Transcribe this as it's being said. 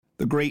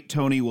The great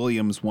Tony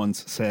Williams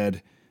once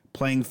said,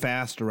 "Playing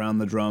fast around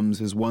the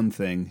drums is one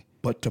thing,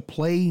 but to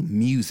play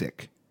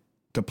music,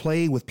 to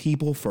play with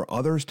people for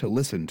others to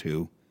listen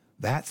to,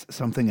 that's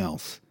something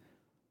else.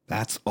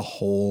 That's a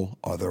whole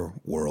other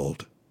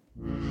world."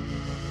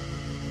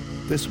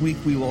 This week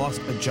we lost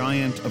a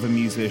giant of a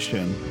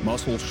musician,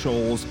 Muscle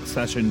Shoals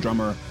session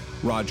drummer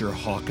Roger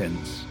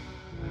Hawkins.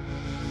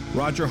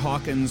 Roger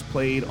Hawkins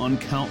played on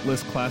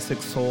countless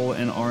classic soul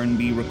and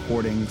R&B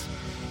recordings,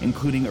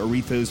 including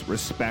Aretha's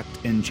Respect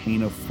and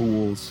Chain of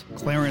Fools,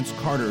 Clarence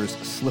Carter's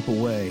Slip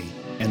Away,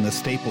 and the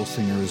Staple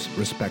Singers'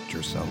 Respect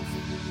Yourself.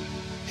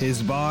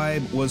 His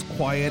vibe was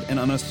quiet and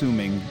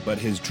unassuming, but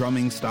his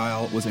drumming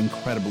style was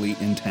incredibly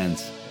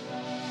intense.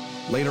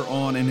 Later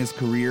on in his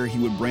career, he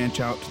would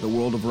branch out to the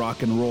world of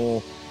rock and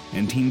roll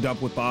and teamed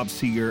up with Bob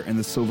Seger and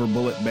the Silver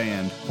Bullet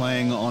Band,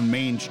 playing on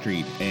Main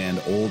Street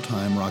and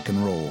old-time rock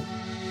and roll.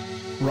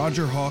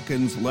 Roger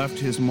Hawkins left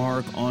his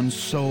mark on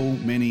so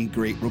many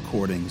great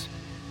recordings,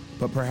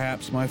 but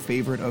perhaps my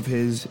favorite of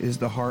his is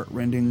the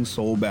heart-rending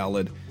soul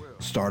ballad,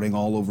 Starting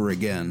All Over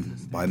Again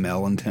by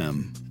Mel and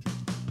Tim.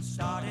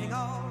 Starting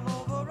all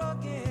over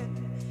again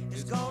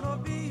is gonna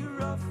be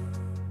rough,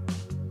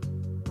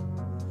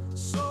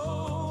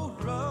 so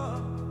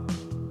rough.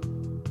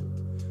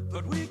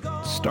 But we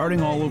go.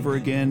 Starting All Over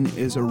Again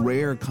is a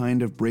rare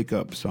kind of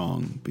breakup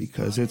song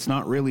because it's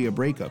not really a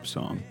breakup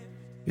song,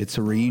 it's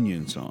a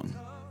reunion song.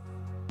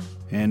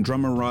 And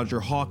drummer Roger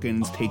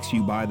Hawkins takes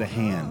you by the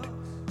hand,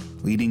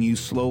 leading you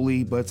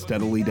slowly but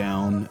steadily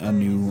down a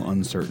new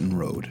uncertain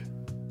road.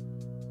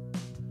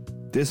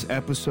 This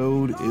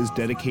episode is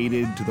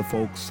dedicated to the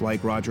folks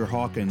like Roger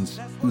Hawkins,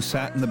 who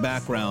sat in the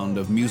background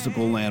of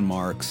musical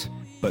landmarks,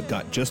 but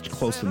got just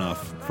close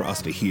enough for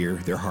us to hear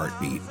their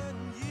heartbeat.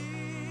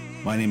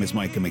 My name is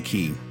Micah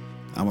McKee.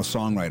 I'm a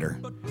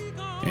songwriter,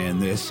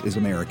 and this is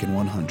American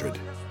 100.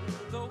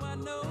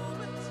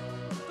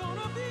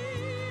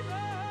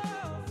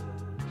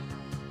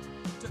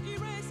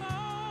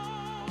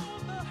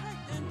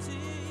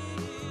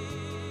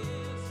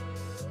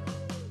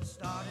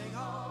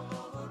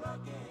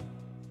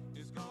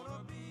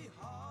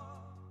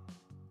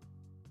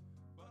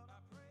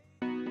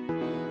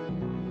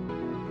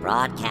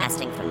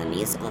 Broadcasting from the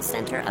musical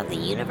center of the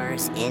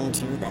universe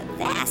into the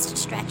vast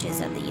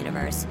stretches of the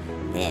universe,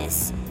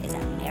 this is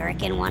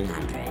American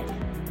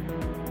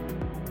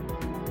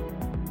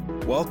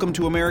 100. Welcome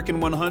to American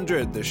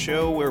 100, the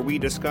show where we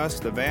discuss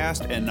the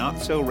vast and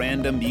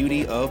not-so-random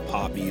beauty of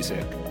pop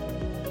music.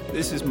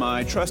 This is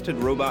my trusted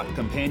robot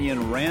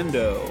companion,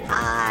 Rando.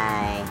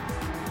 Hi.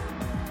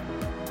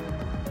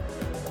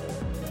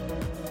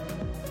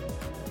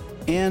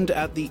 And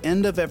at the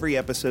end of every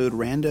episode,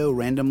 Rando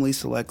randomly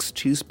selects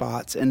 2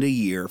 spots and a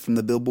year from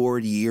the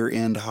Billboard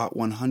Year-End Hot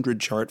 100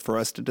 chart for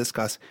us to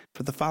discuss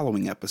for the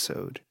following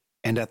episode.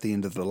 And at the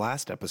end of the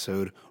last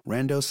episode,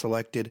 Rando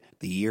selected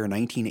the year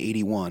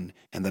 1981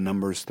 and the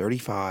numbers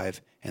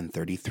 35 and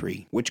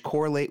 33, which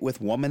correlate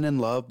with Woman in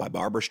Love by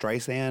Barbra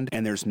Streisand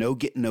and There's No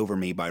Getting Over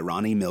Me by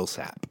Ronnie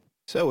Milsap.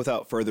 So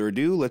without further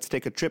ado, let's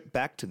take a trip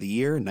back to the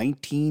year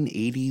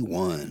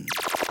 1981.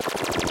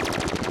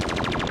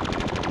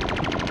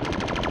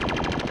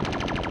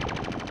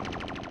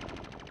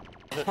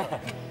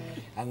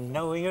 I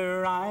know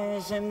your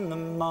eyes in the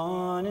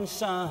morning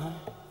sun.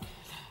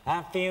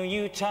 I feel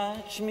you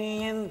touch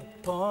me in the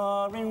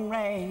pouring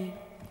rain.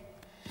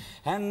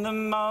 And the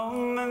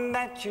moment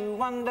that you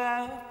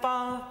wander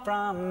far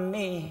from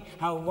me,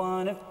 I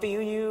wanna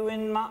feel you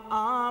in my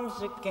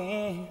arms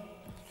again.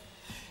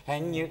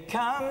 And you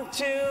come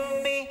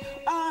to me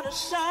on a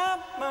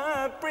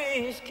summer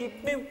breeze,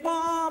 keep me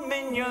warm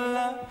in your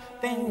love,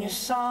 then you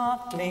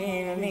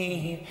softly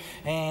leave.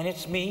 And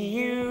it's me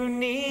you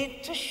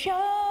need to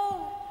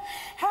show.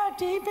 How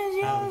deep is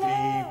your love?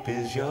 How deep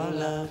is your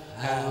love?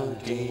 How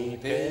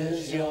deep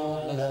is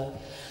your love?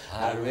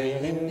 I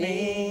really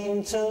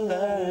mean to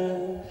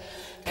learn,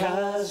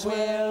 'cause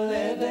we're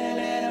living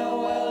in a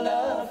world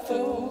of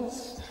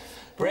fools,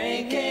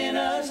 breaking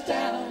us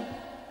down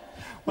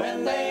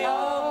when they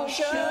all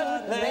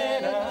should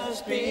let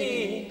us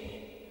be.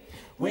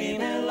 We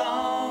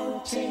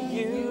belong to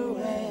you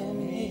and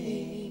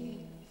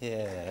me.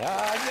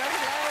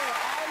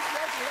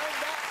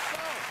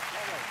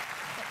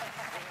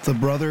 The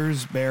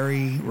brothers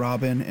Barry,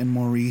 Robin, and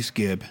Maurice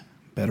Gibb,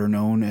 better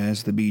known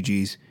as the Bee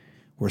Gees,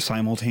 were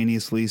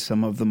simultaneously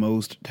some of the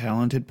most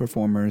talented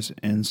performers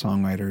and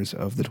songwriters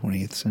of the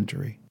 20th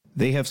century.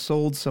 They have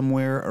sold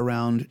somewhere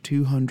around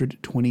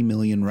 220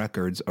 million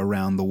records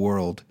around the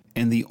world,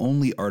 and the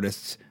only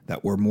artists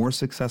that were more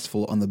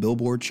successful on the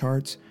Billboard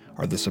charts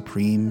are the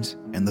Supremes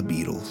and the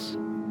Beatles.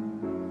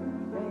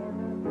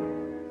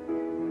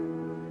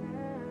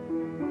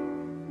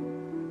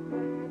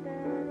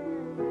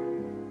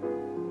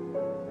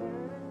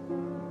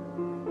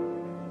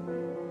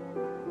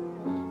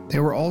 They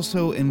were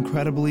also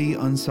incredibly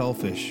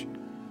unselfish,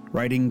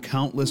 writing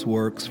countless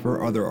works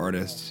for other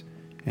artists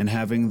and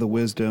having the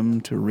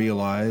wisdom to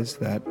realize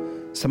that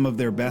some of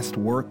their best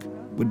work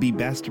would be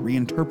best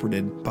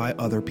reinterpreted by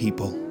other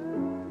people.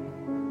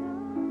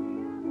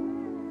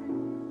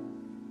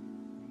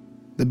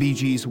 The Bee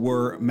Gees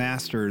were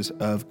masters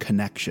of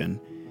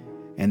connection,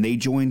 and they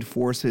joined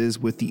forces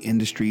with the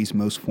industry's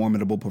most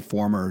formidable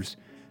performers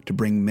to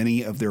bring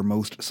many of their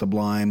most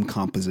sublime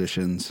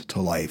compositions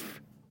to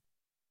life.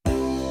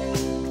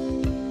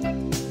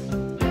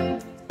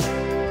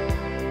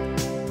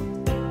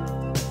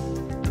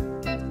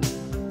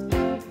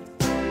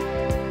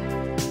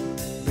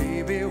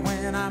 Baby,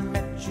 when I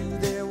met you,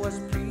 there was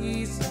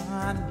peace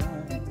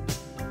unknown.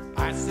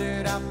 I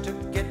set out to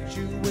get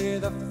you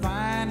with a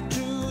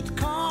fine-tooth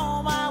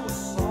comb. I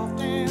was soft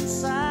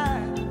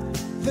inside.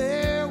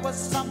 There was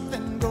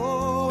something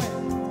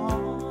going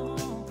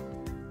on.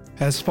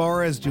 As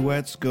far as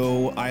duets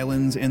go,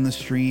 Islands in the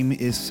Stream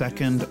is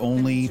second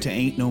only to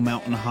Ain't No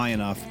Mountain High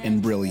Enough in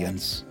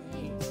brilliance.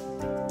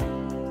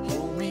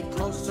 Hold me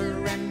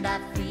closer and I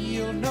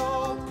feel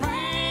no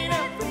pain.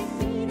 Every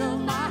beat of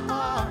my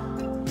heart.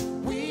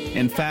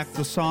 In fact,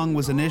 the song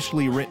was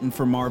initially written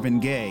for Marvin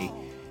Gaye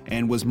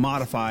and was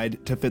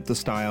modified to fit the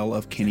style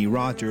of Kenny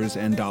Rogers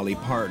and Dolly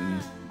Parton,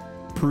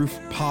 proof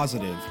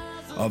positive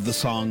of the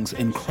song's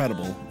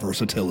incredible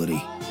versatility.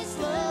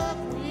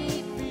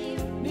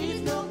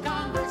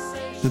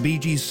 The Bee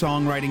Gees'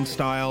 songwriting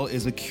style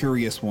is a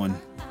curious one.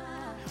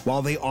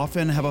 While they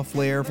often have a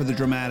flair for the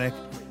dramatic,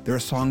 their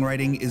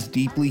songwriting is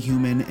deeply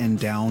human and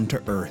down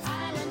to earth.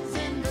 Islands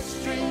in the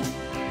stream,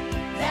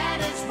 that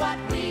is what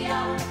we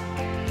are.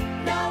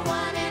 No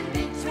one in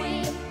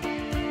between.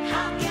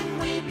 How can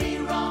we be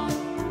wrong?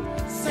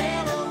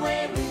 Sail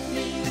away with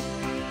me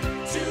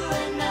to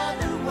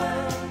another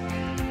world,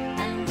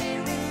 and we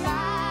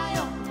rely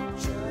on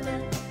each other.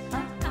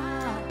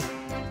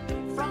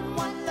 From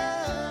one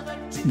lover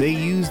to They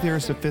use their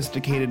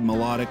sophisticated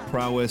melodic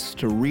prowess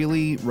to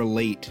really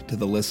relate to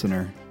the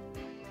listener.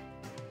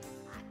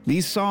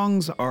 These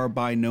songs are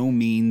by no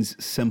means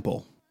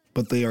simple,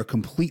 but they are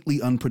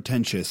completely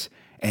unpretentious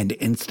and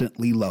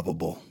instantly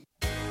lovable.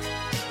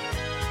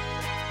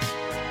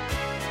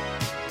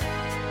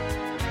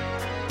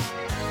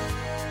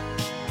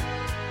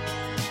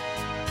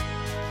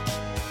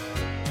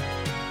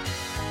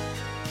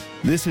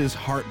 This is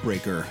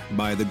Heartbreaker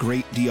by the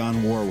great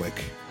Dionne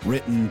Warwick,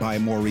 written by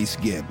Maurice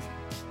Gibb.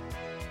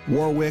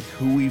 Warwick,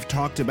 who we've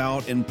talked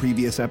about in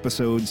previous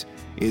episodes,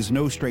 is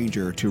no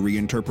stranger to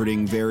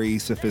reinterpreting very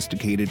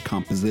sophisticated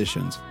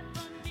compositions.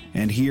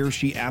 And here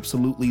she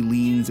absolutely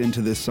leans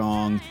into this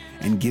song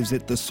and gives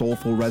it the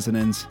soulful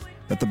resonance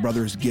that the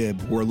brothers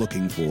Gibb were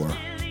looking for.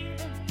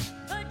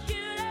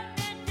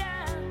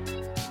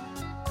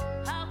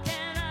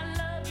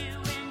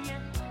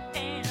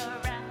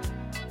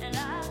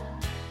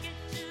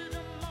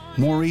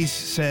 Maurice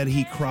said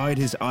he cried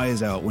his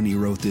eyes out when he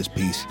wrote this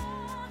piece,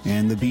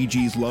 and the Bee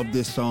Gees loved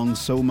this song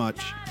so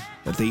much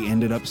that they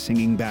ended up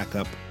singing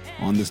backup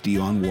on this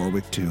Dionne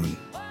Warwick tune.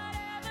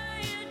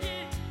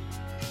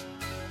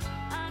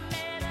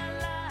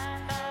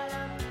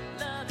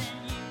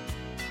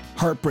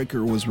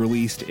 Heartbreaker was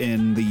released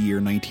in the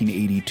year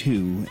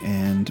 1982,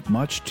 and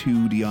much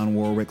to Dionne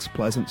Warwick's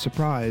pleasant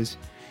surprise,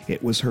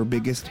 it was her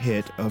biggest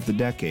hit of the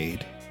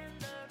decade.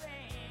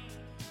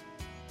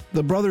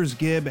 The brothers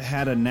Gibb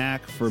had a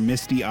knack for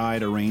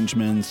misty-eyed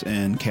arrangements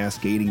and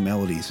cascading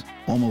melodies,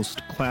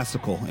 almost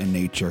classical in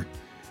nature.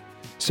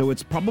 So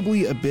it's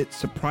probably a bit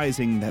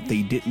surprising that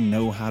they didn't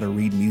know how to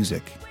read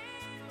music.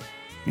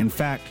 In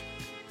fact,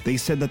 they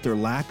said that their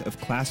lack of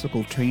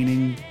classical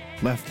training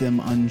left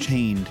them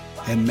unchained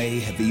and may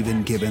have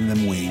even given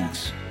them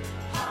wings.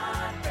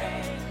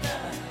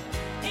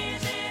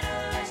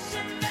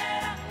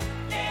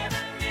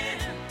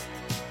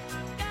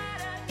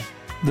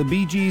 The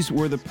Bee Gees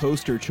were the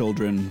poster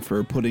children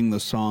for putting the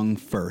song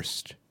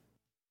first.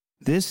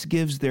 This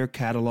gives their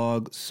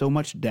catalog so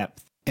much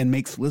depth and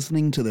makes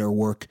listening to their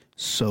work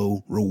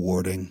so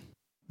rewarding.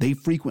 They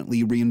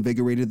frequently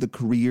reinvigorated the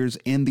careers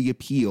and the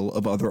appeal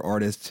of other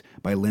artists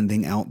by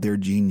lending out their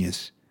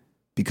genius.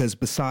 Because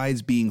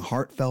besides being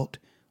heartfelt,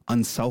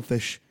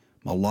 unselfish,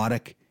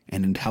 melodic,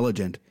 and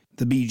intelligent,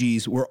 the Bee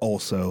Gees were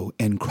also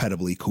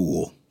incredibly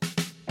cool.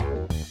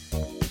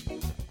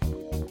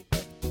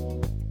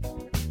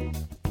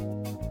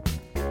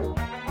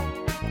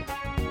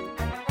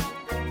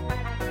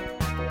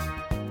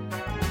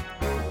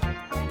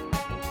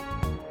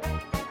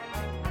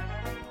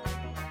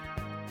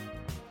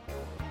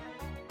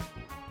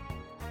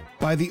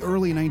 By the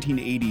early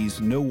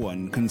 1980s, no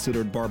one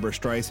considered Barbra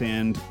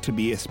Streisand to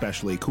be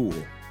especially cool.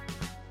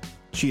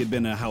 She had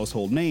been a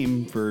household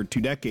name for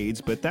 2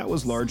 decades, but that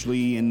was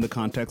largely in the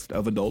context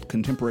of adult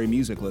contemporary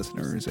music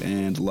listeners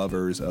and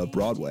lovers of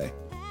Broadway.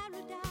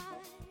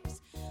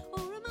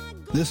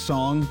 This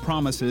song,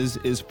 Promises,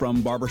 is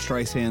from Barbra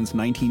Streisand's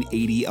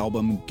 1980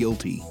 album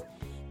Guilty.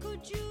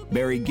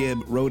 Barry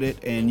Gibb wrote it,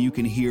 and you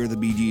can hear the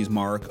Bee Gees'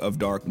 mark of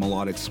dark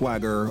melodic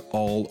swagger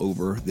all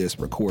over this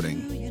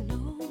recording.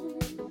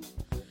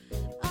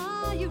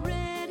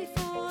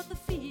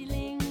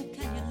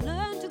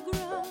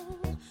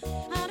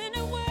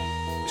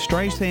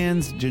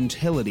 Streisand's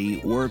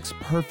gentility works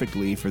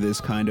perfectly for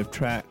this kind of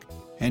track,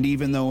 and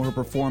even though her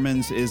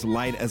performance is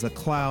light as a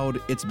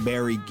cloud, it's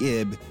Barry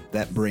Gibb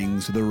that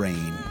brings the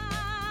rain.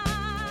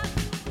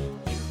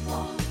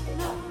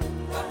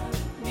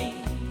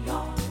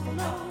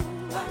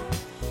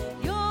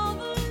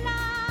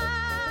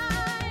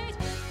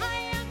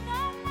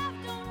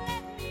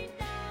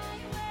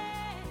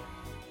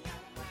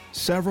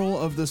 Several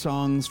of the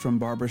songs from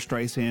Barbra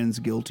Streisand's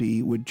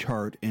Guilty would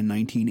chart in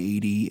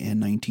 1980 and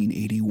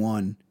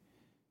 1981.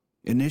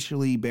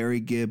 Initially, Barry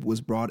Gibb was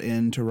brought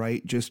in to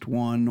write just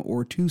 1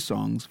 or 2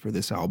 songs for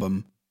this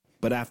album,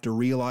 but after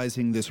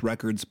realizing this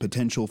record's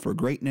potential for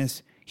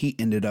greatness, he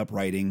ended up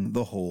writing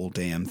the whole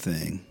damn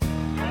thing.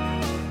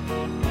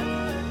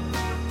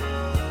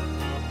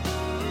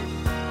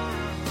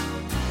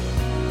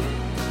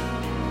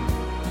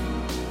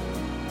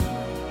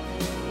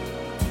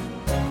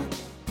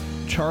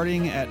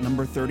 Charting at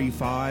number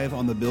 35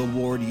 on the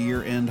Billboard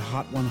year-end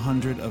Hot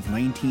 100 of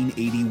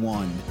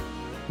 1981,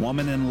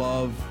 Woman in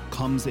Love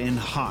comes in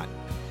hot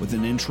with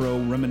an intro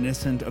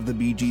reminiscent of the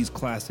Bee Gees'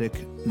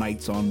 classic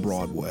Nights on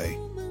Broadway.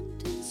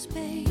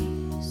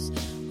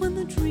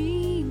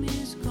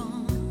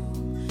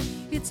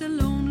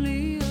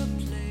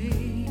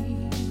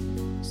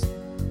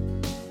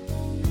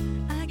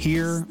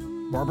 Here,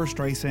 Barbra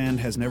Streisand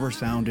has never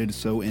sounded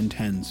so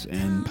intense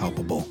and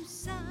palpable.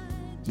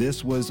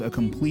 This was a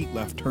complete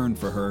left turn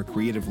for her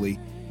creatively,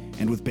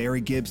 and with Barry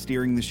Gibb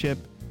steering the ship,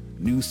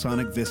 new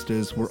sonic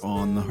vistas were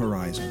on the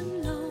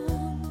horizon.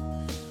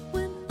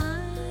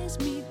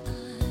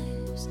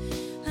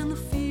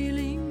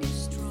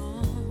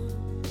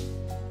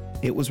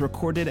 It was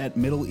recorded at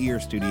Middle Ear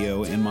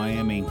Studio in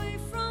Miami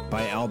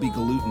by Albie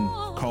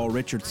Galutin, Carl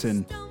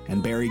Richardson,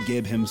 and Barry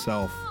Gibb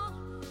himself,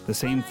 the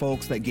same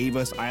folks that gave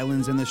us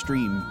Islands in the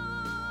Stream,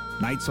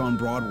 Nights on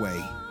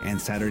Broadway, and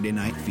Saturday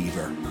Night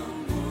Fever.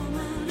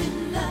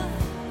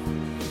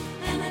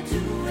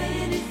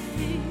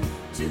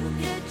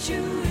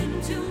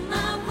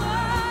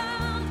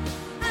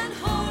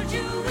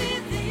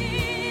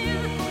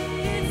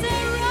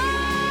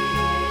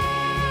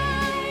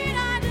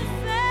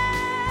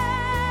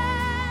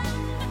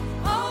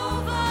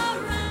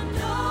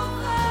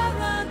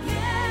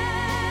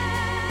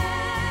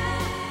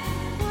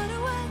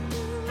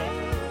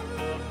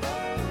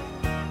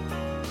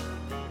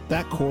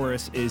 That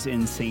chorus is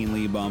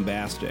insanely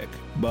bombastic,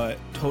 but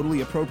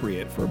totally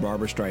appropriate for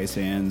Barbra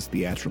Streisand's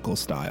theatrical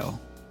style.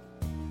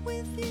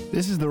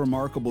 This is the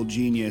remarkable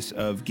genius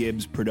of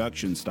Gibb's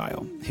production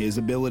style, his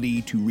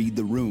ability to read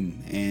the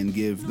room and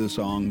give the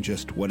song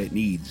just what it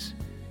needs.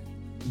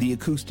 The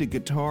acoustic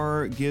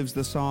guitar gives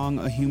the song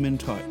a human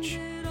touch,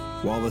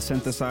 while the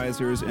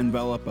synthesizers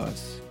envelop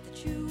us,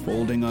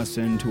 folding us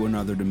into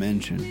another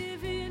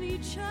dimension.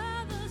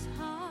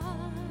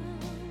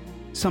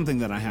 Something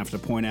that I have to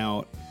point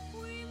out,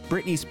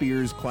 Britney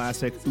Spears'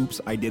 classic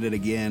Oops, I Did It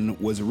Again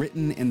was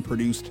written and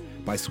produced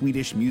by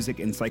Swedish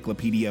music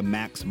encyclopedia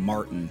Max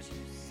Martin.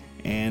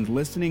 And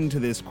listening to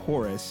this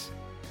chorus,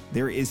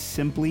 there is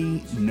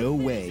simply no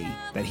way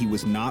that he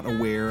was not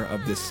aware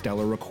of this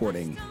stellar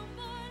recording.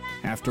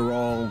 After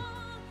all,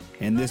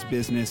 in this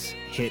business,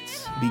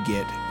 hits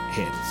beget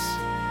hits.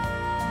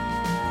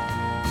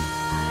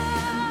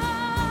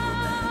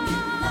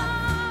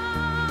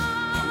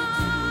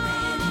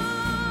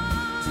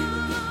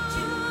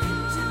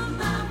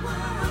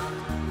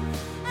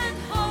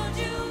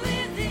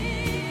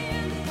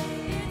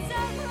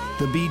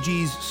 The Bee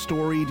Gees'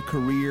 storied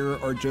career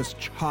are just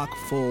chock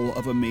full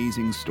of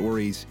amazing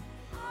stories,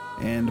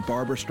 and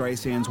Barbra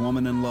Streisand's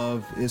Woman in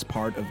Love is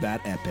part of that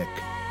epic.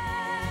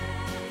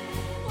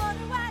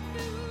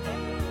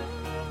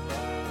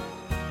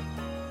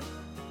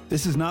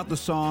 This is not the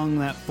song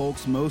that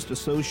folks most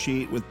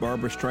associate with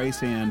Barbra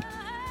Streisand,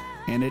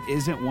 and it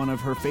isn't one of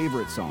her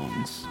favorite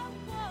songs.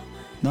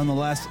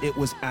 Nonetheless, it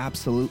was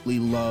absolutely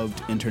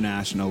loved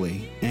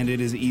internationally, and it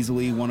is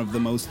easily one of the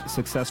most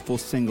successful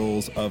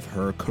singles of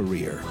her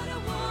career.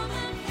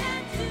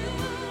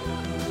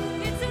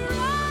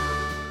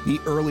 The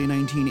early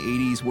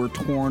 1980s were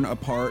torn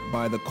apart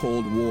by the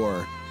Cold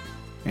War,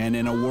 and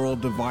in a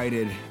world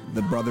divided,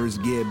 the brothers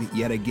Gibb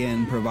yet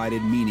again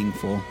provided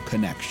meaningful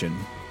connection.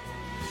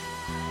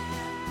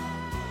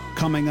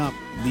 Coming up,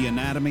 the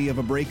anatomy of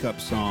a breakup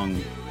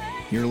song.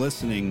 You're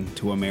listening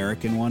to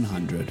American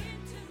 100.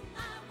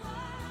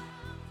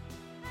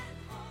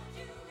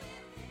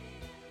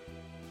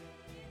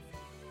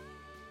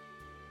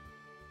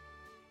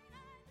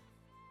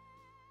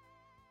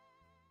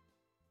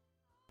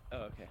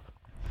 Oh, okay.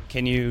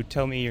 Can you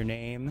tell me your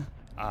name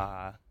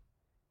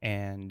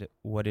and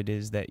what it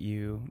is that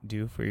you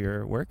do for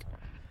your work?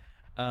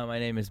 My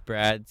name is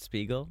Brad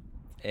Spiegel,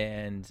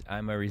 and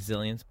I'm a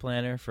resilience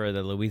planner for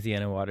the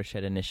Louisiana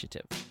Watershed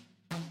Initiative.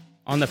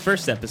 On the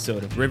first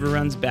episode of River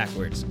Runs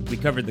Backwards, we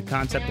covered the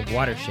concept of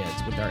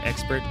watersheds with our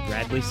expert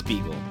Bradley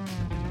Spiegel.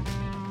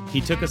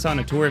 He took us on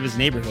a tour of his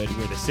neighborhood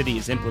where the city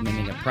is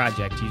implementing a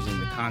project using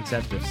the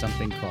concept of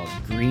something called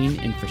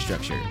green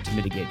infrastructure to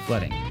mitigate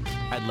flooding.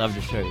 I'd love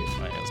to show you.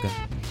 All right, let's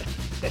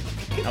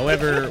go.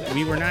 However,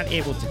 we were not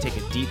able to take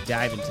a deep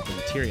dive into the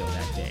material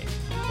that day,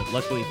 but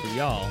luckily for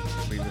y'all,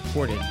 we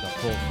recorded the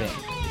whole thing.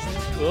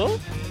 Cool?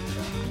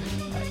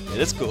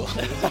 It is cool.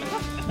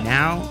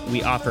 Now,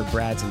 we offer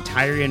Brad's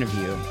entire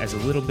interview as a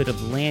little bit of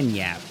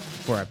lagniappe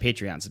for our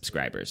Patreon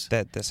subscribers.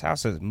 That this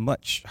house is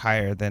much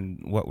higher than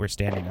what we're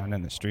standing on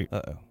in the street.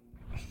 Uh-oh.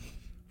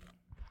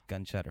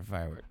 Gunshot or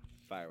firework?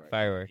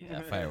 Firework.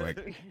 Yeah,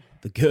 firework.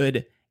 The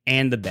good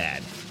and the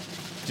bad.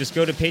 Just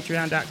go to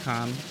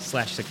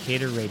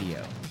patreon.com/Cicada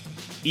Radio.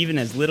 Even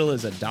as little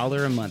as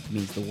 $1 a month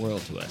means the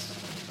world to us.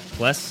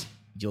 Plus,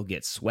 you'll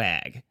get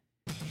swag.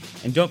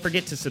 And don't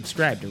forget to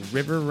subscribe to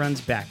River Runs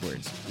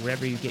Backwards,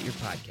 wherever you get your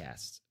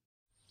podcasts.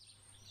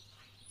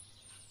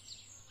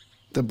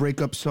 The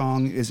breakup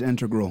song is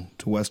integral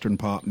to Western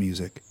pop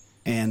music.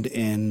 And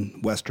in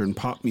Western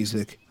pop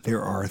music,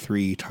 there are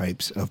 3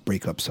 types of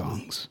breakup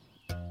songs.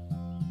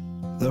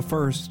 The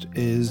first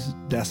is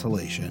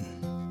desolation.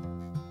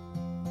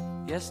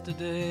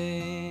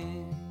 Yesterday,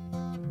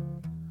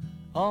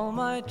 all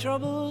my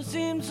troubles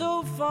seem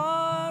so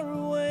far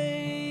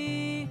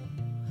away.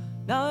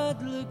 Now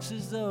it looks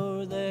as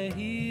though they're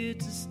here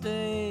to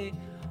stay.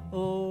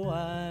 Oh,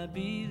 I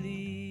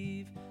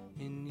believe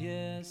in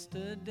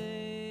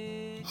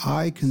yesterday.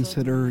 I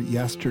consider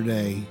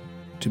Yesterday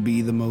to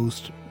be the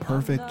most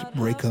perfect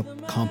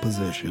breakup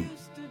composition.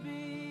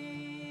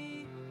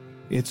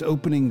 Its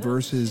opening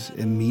verses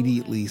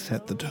immediately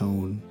set the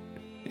tone,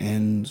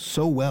 and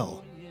so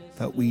well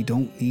that we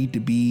don't need to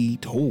be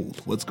told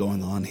what's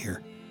going on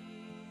here.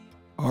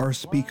 Our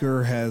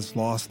speaker has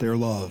lost their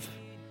love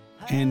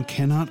and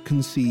cannot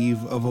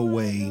conceive of a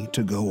way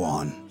to go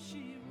on.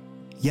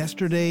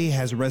 Yesterday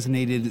has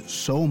resonated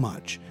so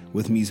much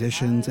with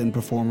musicians and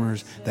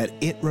performers that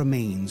it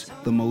remains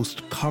the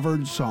most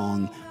covered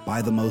song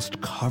by the most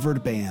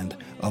covered band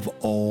of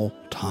all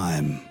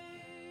time.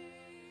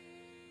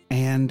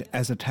 And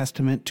as a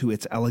testament to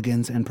its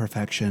elegance and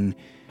perfection,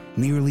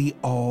 nearly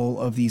all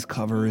of these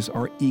covers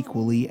are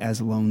equally as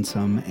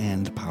lonesome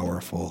and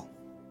powerful.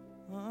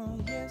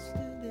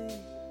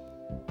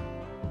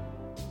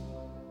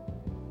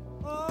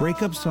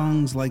 Breakup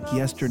songs like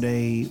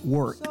Yesterday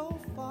work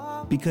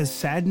because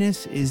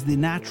sadness is the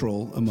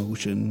natural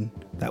emotion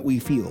that we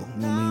feel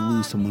when we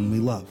lose someone we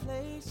love.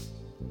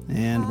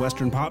 And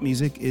Western pop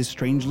music is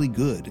strangely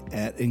good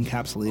at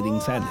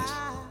encapsulating sadness.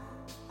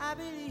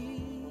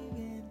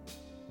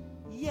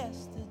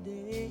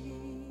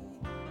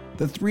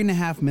 The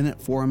 3.5-minute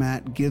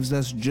format gives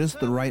us just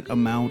the right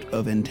amount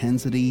of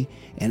intensity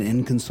and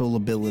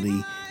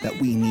inconsolability that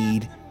we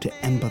need to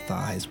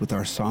empathize with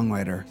our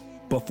songwriter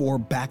before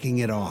backing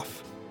it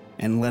off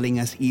and letting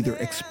us either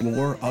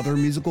explore other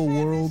musical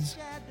worlds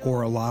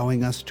or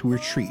allowing us to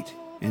retreat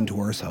into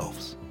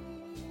ourselves.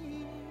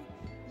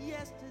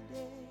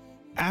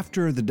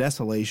 After the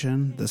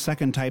desolation, the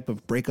second type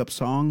of breakup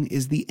song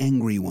is the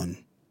angry one,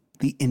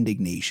 the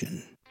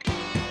indignation.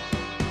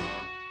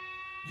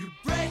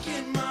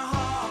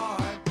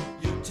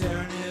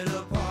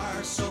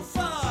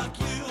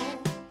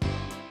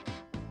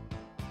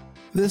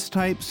 This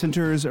type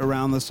centers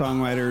around the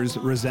songwriter's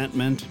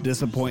resentment,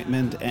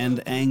 disappointment,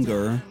 and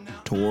anger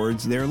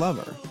towards their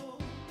lover.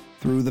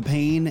 Through the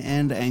pain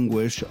and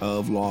anguish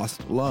of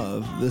lost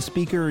love, the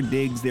speaker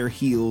digs their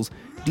heels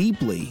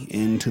deeply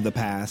into the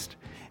past,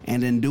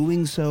 and in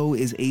doing so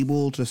is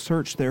able to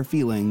search their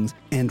feelings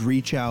and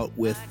reach out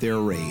with their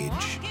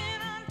rage.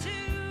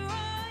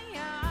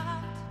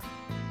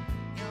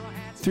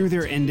 Through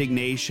their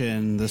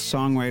indignation, the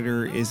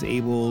songwriter is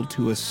able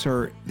to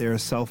assert their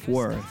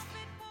self-worth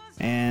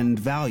and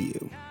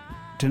value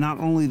to not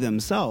only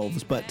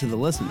themselves, but to the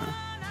listener.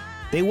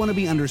 They want to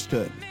be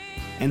understood,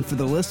 and for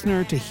the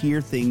listener to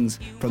hear things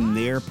from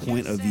their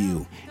point of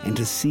view and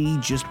to see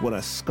just what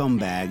a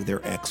scumbag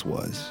their ex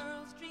was.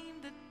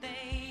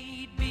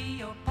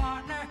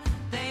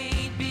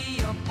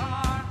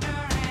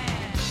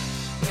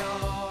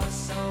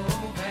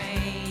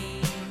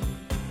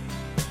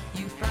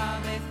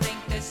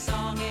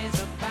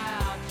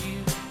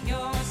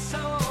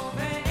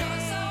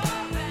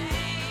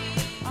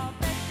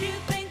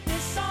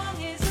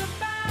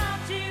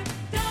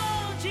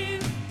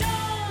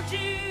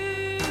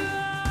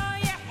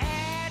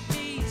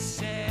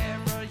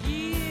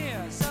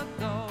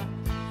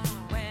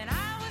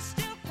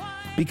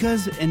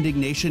 Because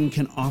indignation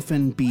can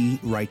often be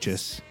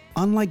righteous,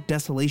 unlike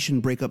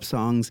desolation breakup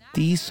songs,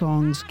 these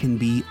songs can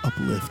be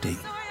uplifting.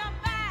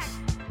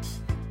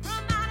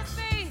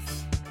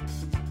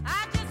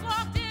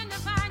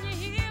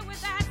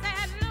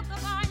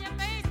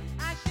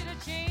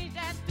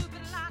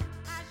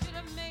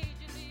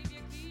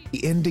 The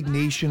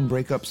indignation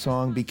breakup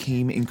song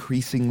became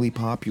increasingly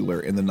popular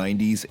in the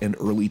 90s and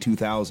early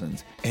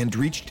 2000s and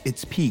reached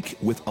its peak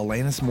with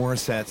Alanis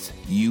Morissette's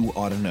You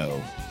Oughta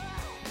Know.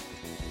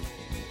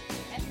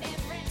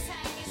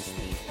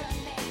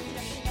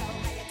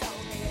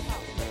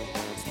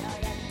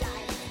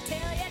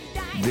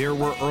 There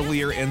were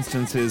earlier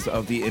instances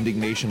of the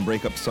indignation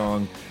breakup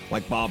song,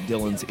 like Bob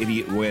Dylan's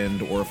Idiot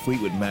Wind or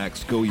Fleetwood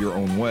Mac's Go Your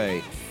Own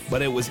Way,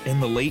 but it was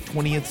in the late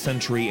 20th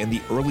century and the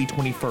early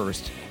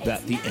 21st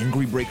that the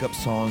angry breakup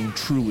song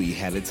truly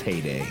had its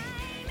heyday.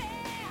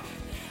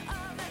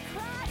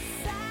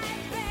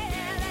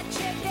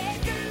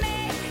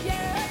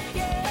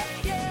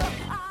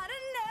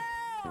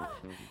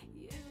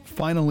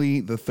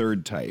 Finally, the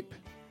third type,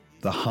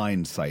 the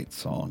hindsight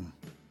song.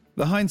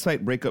 The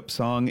Hindsight breakup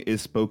song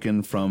is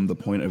spoken from the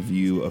point of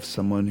view of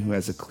someone who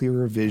has a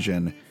clearer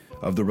vision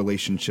of the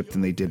relationship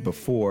than they did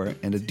before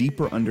and a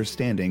deeper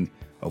understanding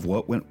of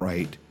what went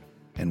right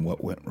and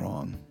what went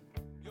wrong.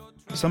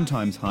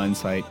 Sometimes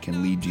hindsight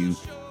can lead you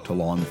to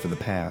long for the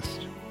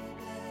past.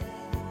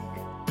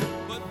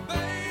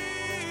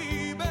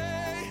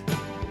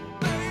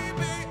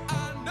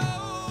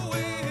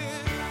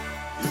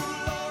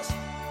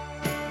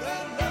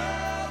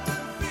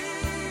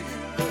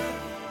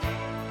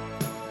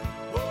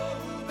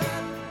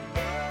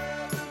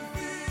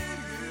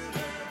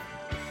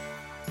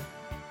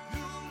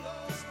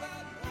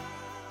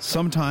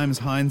 Sometimes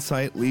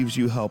hindsight leaves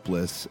you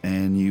helpless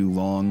and you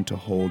long to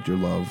hold your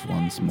love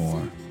once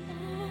more.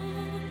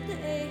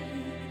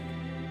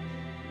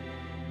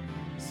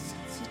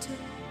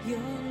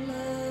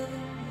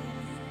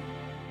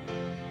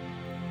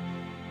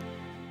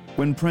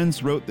 When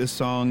Prince wrote this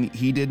song,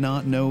 he did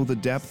not know the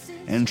depth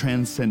and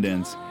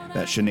transcendence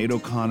that Sinead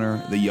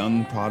O'Connor, the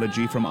young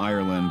prodigy from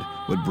Ireland,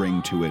 would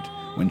bring to it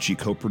when she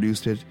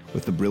co-produced it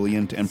with the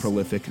brilliant and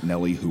prolific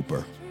Nellie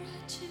Hooper.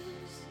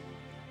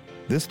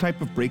 This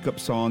type of breakup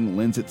song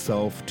lends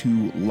itself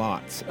to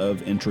lots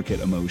of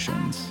intricate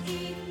emotions.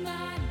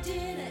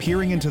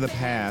 Peering into the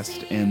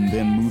past and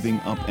then moving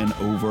up and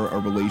over a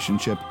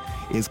relationship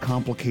is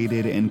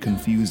complicated and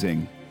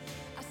confusing.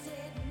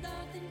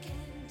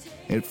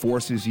 It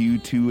forces you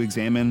to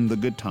examine the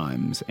good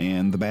times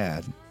and the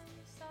bad.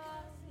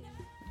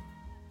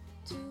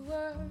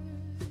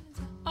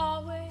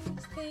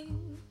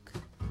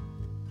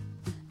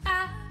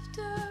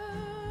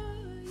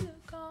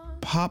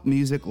 Pop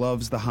music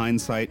loves the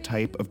hindsight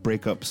type of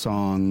breakup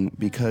song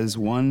because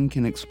one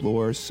can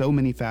explore so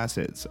many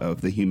facets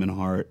of the human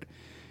heart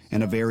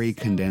in a very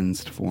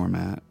condensed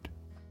format.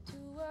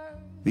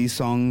 These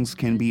songs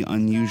can be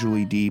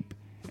unusually deep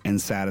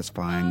and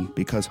satisfying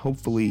because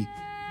hopefully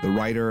the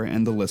writer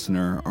and the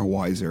listener are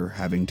wiser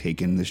having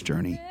taken this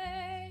journey.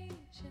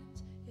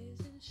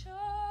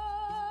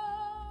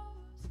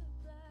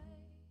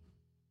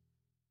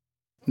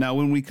 Now,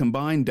 when we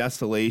combine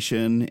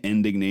desolation,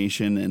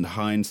 indignation, and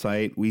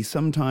hindsight, we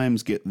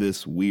sometimes get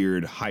this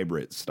weird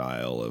hybrid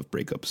style of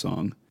breakup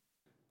song.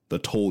 The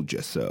Told Ya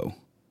So.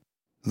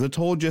 The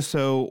Told Ya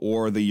So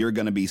or the You're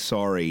Gonna Be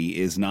Sorry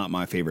is not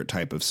my favorite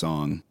type of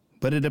song,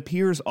 but it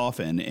appears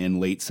often in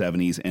late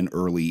 70s and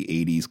early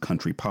 80s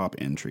country pop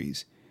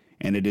entries.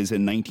 And it is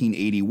in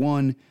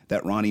 1981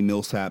 that Ronnie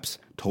Milsap's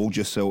Told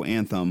Ya So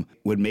anthem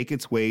would make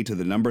its way to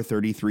the number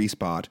 33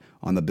 spot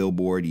on the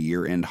Billboard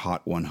Year-End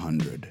Hot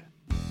 100.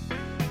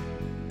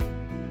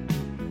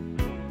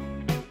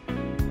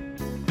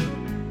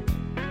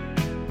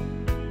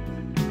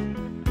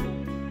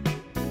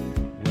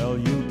 Well,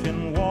 you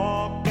can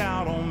walk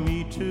out on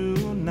me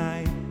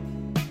tonight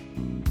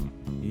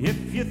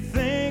if you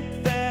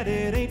think that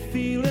it ain't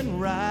feeling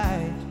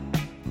right.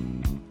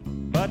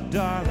 But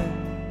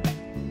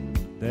darling,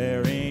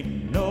 there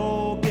ain't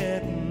no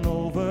getting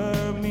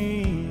over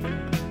me.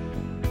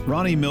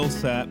 Ronnie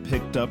Milsap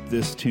picked up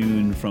this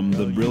tune from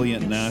the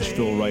brilliant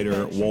Nashville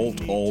writer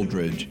Walt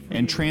Aldridge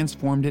and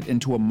transformed it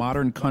into a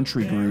modern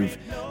country groove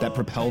that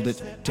propelled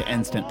it to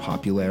instant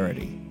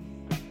popularity.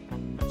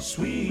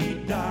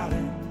 Sweet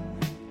darling,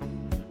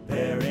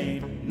 there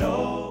ain't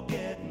no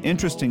getting.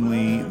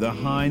 Interestingly, the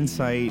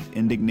hindsight,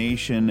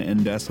 indignation,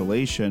 and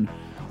desolation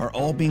are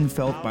all being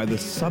felt by the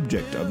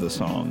subject of the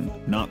song,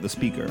 not the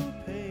speaker.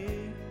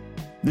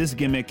 This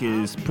gimmick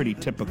is pretty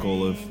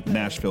typical of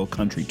Nashville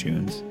country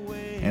tunes,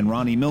 and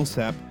Ronnie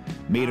Milsap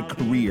made a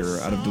career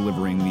out of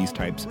delivering these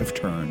types of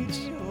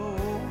turns.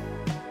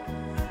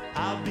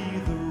 I'll be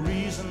the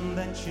reason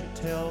that you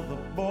tell the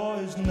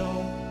boys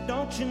no.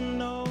 Don't you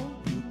know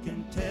you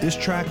can tell. This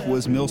track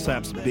was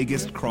Milsap's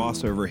biggest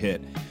crossover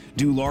hit,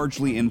 due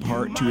largely in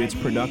part to its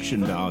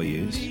production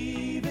values.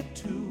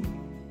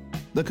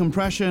 The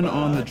compression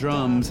on the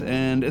drums,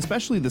 and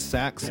especially the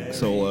sax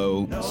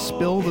solo,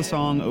 spill the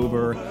song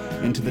over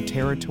into the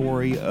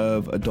territory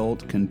of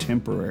adult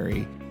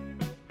contemporary.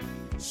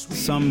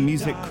 Some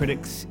music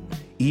critics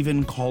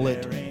even call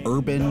it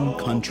urban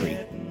country.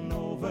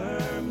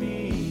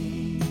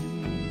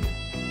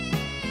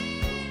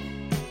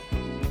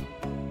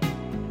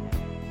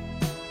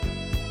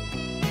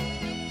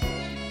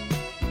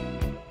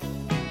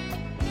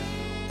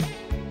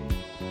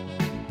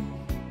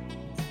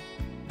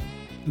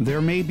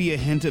 There may be a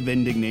hint of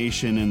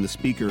indignation in the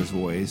speaker's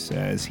voice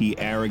as he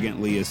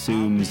arrogantly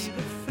assumes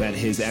that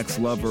his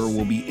ex-lover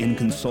will be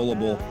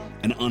inconsolable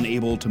and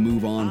unable to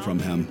move on from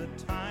him.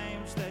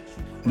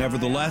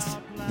 Nevertheless,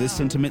 this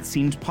sentiment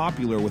seemed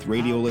popular with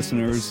radio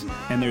listeners,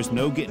 and There's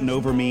No Getting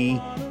Over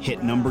Me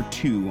hit number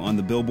 2 on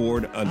the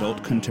Billboard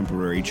Adult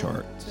Contemporary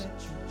charts.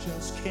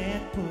 Just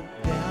can't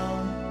put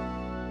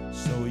down,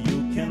 so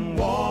you can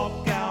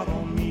walk out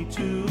on me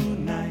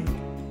tonight.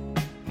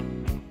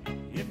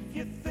 If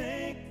you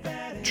think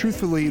that.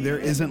 Truthfully, there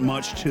isn't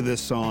much to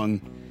this song,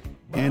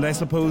 and I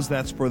suppose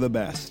that's for the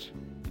best.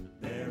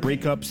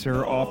 Breakups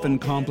are often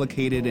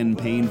complicated and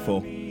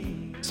painful.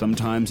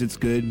 Sometimes it's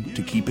good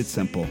to keep it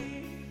simple.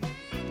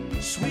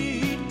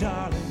 Sweet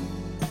darling,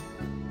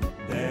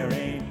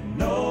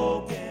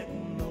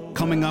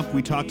 Coming up,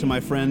 we talk to my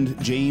friend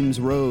James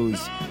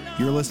Rose.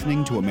 You're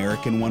listening to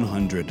American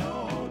 100.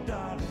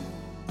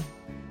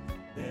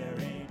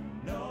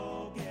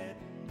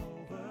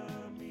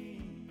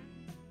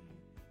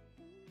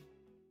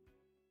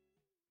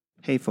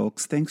 Hey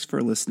folks, thanks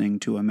for listening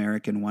to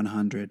American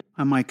 100.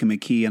 I'm Micah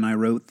McKee, and I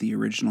wrote the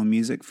original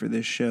music for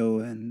this show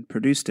and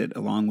produced it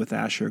along with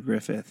Asher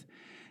Griffith.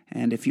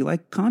 And if you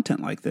like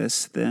content like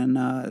this,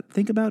 then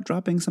think about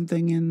dropping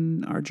something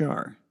in our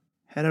jar.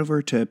 Head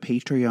over to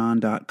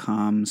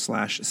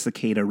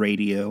patreon.com/Cicada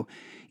Radio.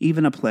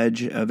 Even a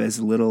pledge of as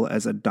little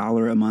as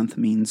 $1 a month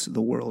means the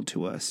world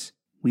to us.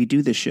 We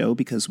do this show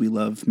because we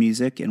love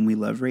music and we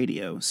love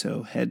radio.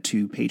 So head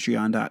to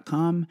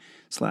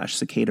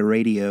patreon.com/Cicada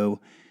Radio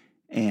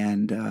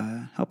and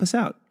help us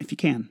out if you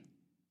can.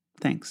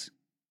 Thanks.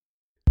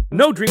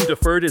 No Dream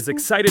Deferred is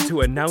excited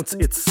to announce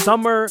its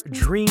Summer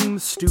Dream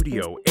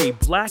Studio, a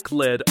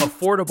Black-led,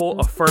 affordable,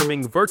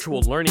 affirming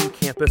virtual learning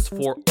campus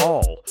for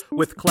all,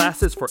 with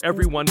classes for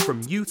everyone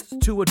from youth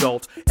to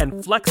adult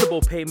and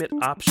flexible payment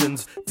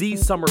options.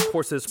 These summer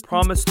courses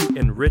promise to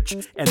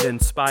enrich and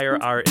inspire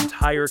our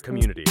entire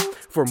community.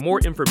 For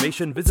more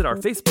information, visit our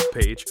Facebook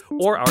page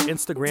or our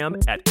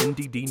Instagram at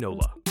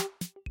NDDNOLA.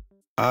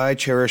 I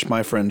cherish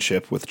my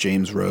friendship with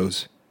James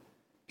Rose.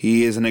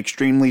 He is an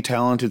extremely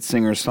talented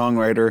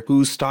singer-songwriter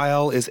whose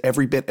style is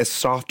every bit as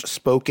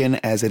soft-spoken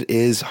as it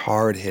is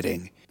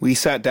hard-hitting. We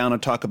sat down to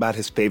talk about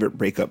his favorite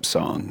breakup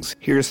songs.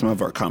 Here's some of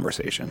our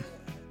conversation.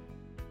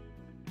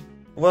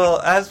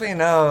 Well, as we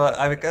know,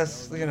 I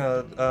guess,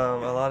 a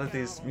lot of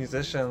these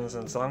musicians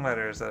and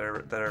songwriters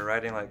that are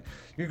writing like,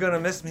 "You're gonna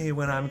miss me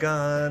when I'm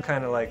gone,"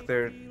 kind of like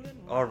they're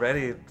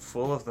already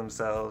full of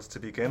themselves to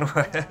begin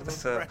with.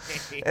 So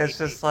it's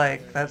just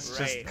like, that's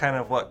just kind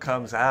of what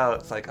comes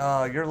out. It's like,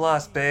 "Oh, you're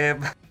lost,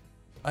 babe."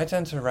 I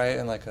tend to write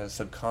in like a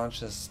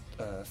subconscious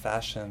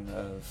fashion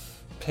of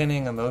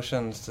pinning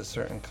emotions to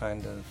certain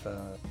kind of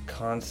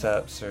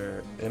concepts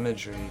or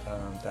imagery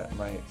that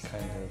might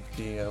kind of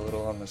be a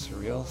little on the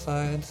surreal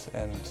side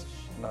and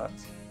not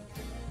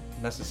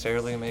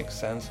necessarily make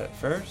sense at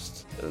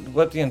first.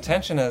 What the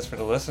intention is for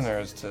the listener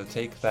is to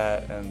take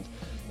that, and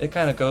it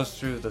kind of goes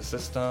through the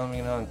system,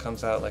 and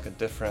comes out like a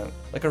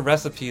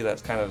recipe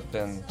that's kind of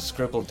been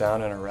scribbled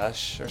down in a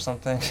rush or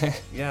something.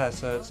 Yeah,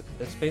 so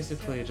it's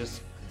basically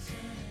just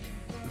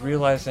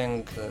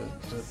realizing the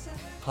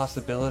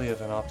possibility of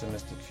an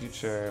optimistic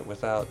future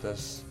without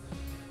this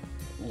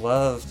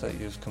love that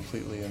you've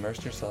completely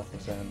immersed yourself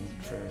within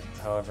for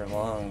however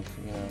long,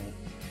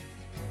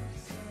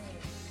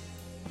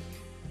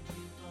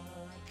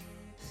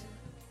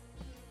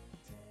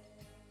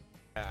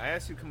 I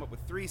asked you to come up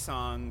with 3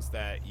 songs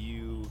that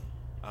you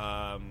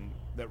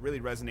that really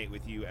resonate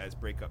with you as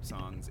breakup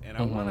songs, and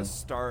I want to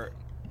start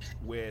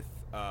with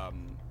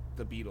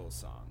the Beatles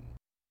song.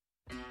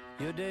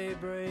 Your day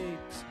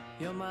breaks,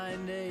 your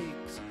mind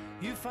aches,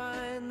 you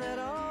find that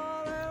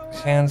all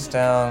hands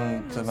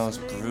down the most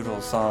brutal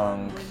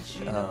song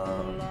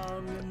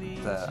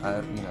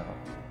that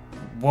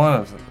one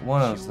of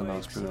the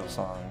most brutal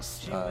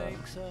songs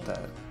that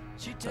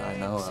I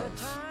know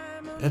of.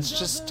 It's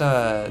just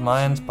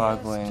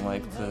mind-boggling,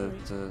 like the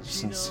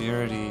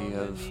sincerity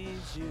of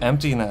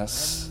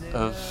emptiness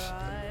of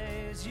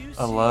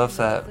a love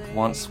that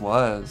once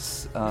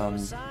was,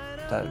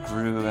 that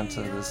grew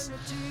into this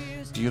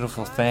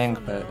beautiful thing,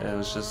 but it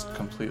was just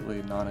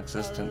completely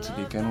non-existent to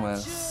begin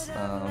with,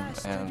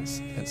 and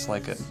it's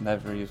like it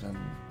never even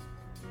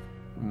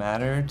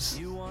mattered.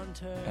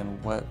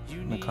 And what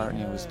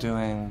McCartney was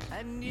doing,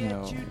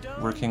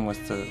 working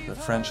with the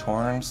French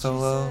horn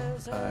solo,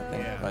 I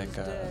think like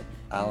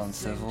Alan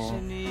Civil.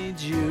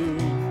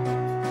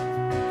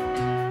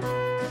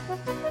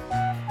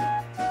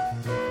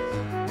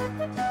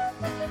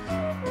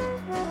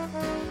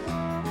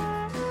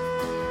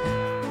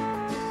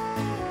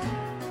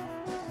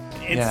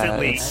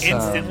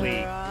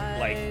 Instantly,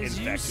 like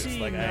infectious.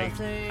 Like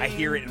I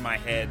hear it in my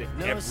head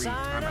every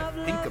time I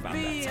think about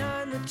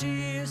that song.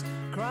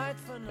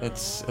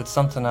 It's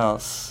something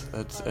else.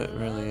 It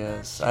really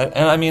is.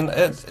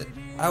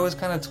 I was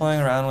kind of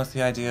toying around with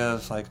the idea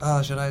of like,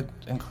 oh, should I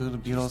include a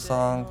Beatles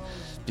song?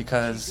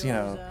 Because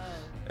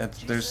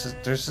there's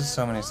just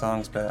so many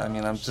songs. But I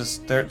mean,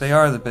 they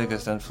are the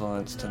biggest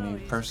influence to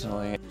me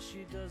personally.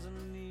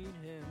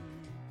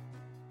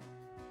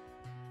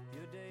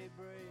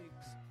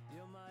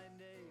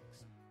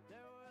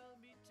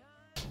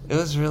 It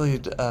was really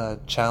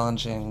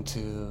challenging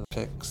to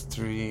pick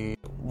 3.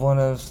 One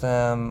of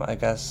them, I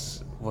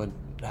guess, would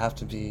have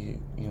to be,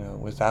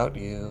 Without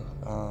You,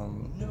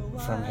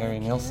 from Harry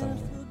Nilsson.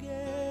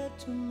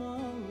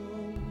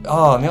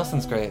 Oh,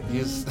 Nilsson's great.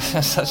 He's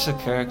such a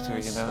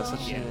character,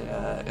 such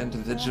an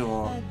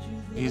individual.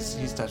 He's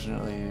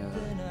definitely a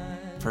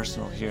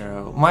personal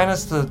hero.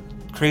 Minus the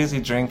crazy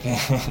drinking,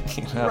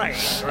 Right.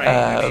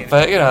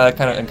 But, that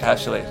kind of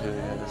encapsulates who he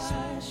is.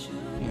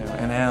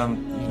 And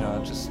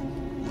just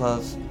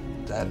love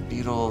that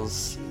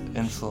Beatles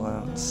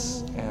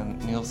influence, and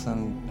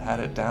Nilsson had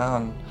it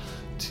down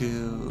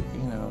to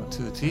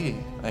a T.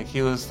 Like,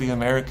 he was the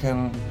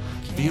American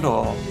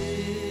Beatle.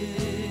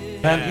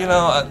 And you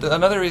know,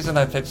 another reason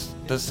I picked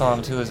this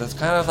song too is it's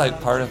kind of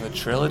like part of a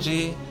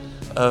trilogy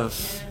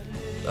of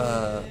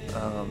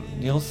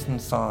Nielsen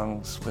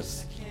songs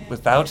with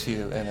 "Without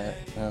You" in it.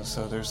 You know,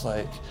 so there's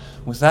like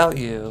 "Without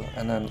You"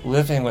 and then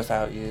 "Living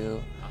Without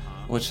You,"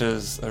 which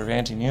is a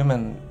Randy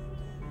Newman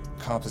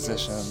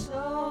composition. It's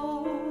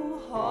so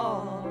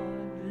hard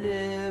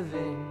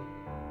living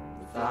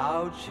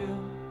without you.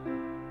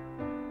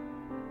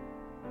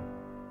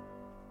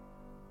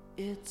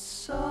 It's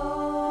so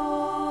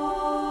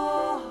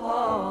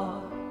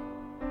hard.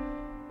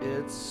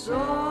 It's so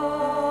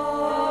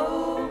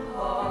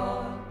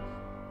hard.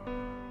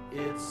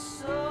 It's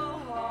so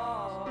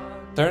hard.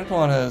 Third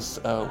one is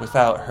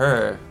 "Without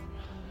Her,"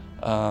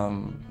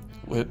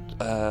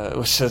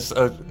 which is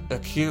a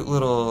cute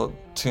little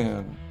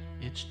tune.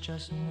 It's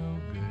just no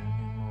good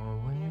anymore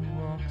when you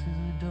walk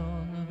through the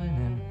door of an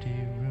empty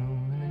room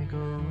and then you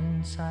go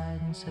inside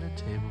and set a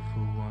table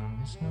for one.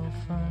 It's no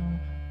fun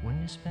when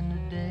you spend a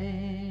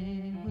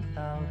day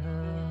without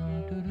her.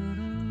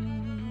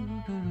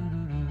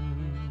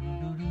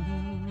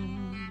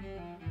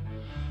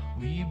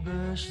 We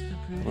burst the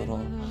pretty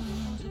Little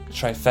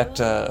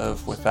trifecta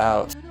of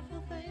 "Without."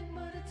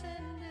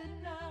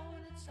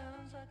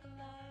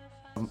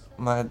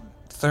 My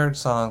third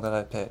song that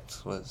I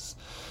picked was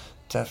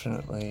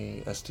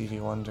definitely a Stevie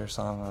Wonder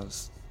song. I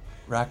was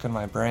racking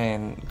my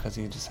brain because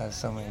he just has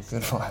so many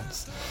good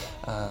ones.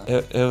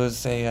 It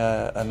was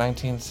a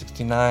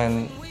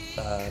 1969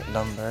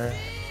 number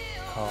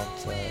called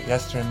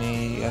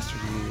 "Yesterday,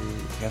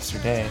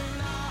 Yesterday."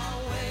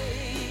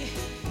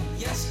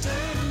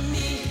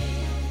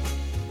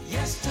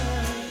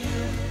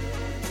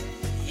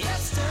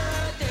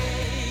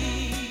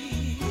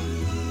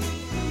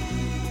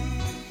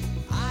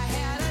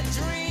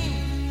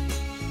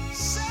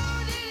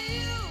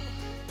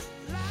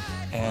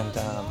 And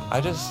I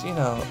just, you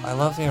know, I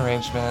love the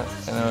arrangement,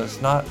 and it was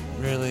not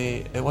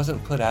really, it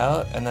wasn't put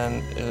out, and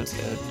then it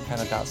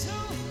kind of got,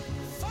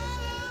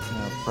 you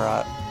know,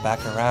 brought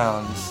back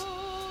around,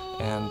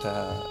 and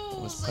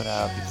was put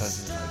out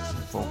because of like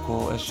some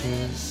vocal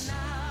issues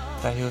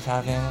that he was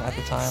having at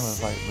the time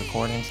of like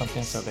recording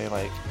something, so they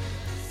like,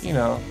 you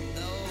know,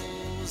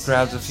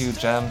 grabbed a few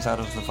gems out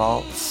of the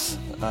vaults,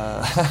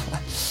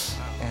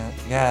 and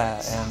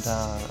yeah,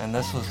 and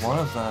this was one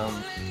of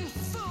them.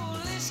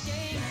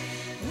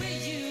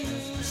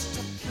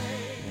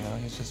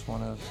 Just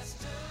one of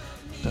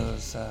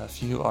those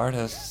few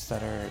artists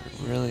that are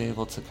really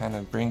able to kind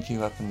of bring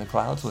you up in the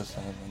clouds with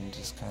them and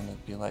just kind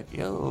of be like,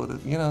 yo,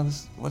 you know,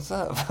 what's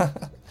up?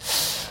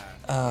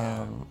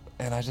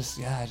 And I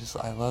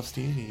love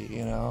Stevie,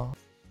 you know.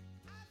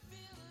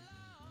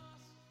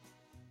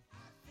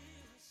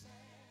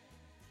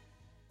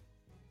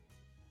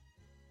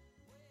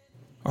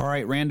 All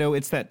right, Rando,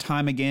 it's that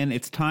time again.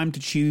 It's time to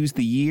choose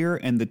the year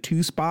and the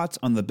 2 spots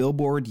on the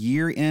Billboard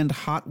Year-End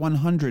Hot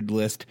 100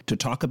 list to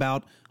talk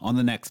about on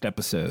the next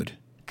episode.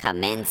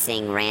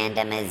 Commencing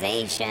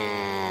randomization.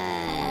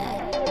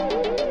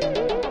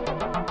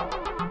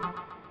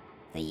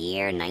 The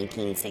year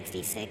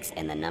 1966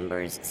 and the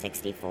numbers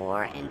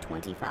 64 and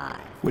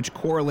 25. Which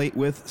correlate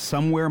with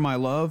Somewhere My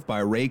Love by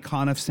Ray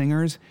Conniff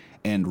Singers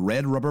and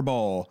Red Rubber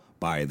Ball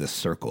by The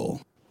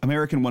Circle.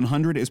 American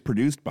 100 is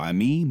produced by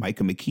me,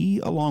 Micah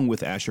McKee, along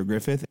with Asher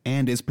Griffith,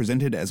 and is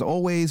presented as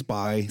always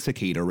by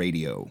Cicada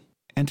Radio.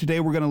 And today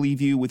we're going to leave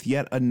you with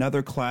yet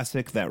another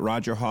classic that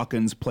Roger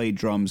Hawkins played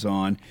drums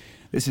on.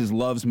 This is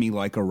Loves Me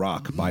Like a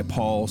Rock by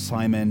Paul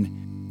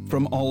Simon.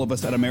 From all of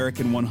us at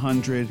American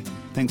 100,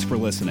 thanks for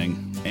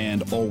listening,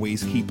 and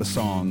always keep a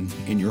song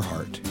in your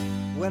heart.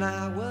 When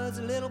I was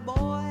a little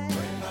boy,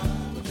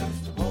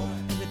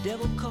 the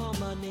devil called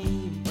my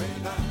name.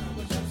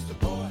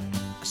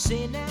 I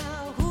say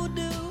now, who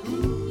do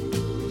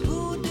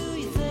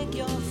you think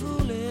you're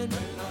fooling?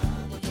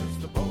 I'm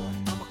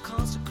a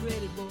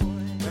consecrated boy,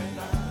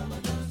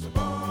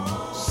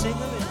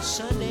 singer in a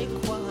Sunday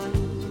choir.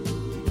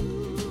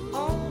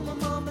 Oh, my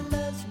mama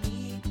loves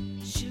me,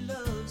 she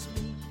loves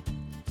me.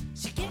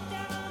 She get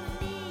down on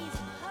her knees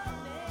and hug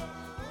me.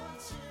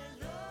 She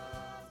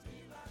loves me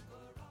like a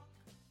rock.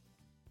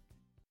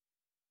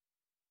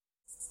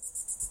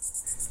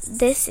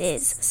 This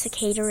is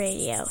Cicada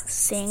Radio.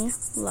 Sing,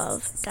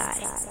 love,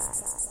 die.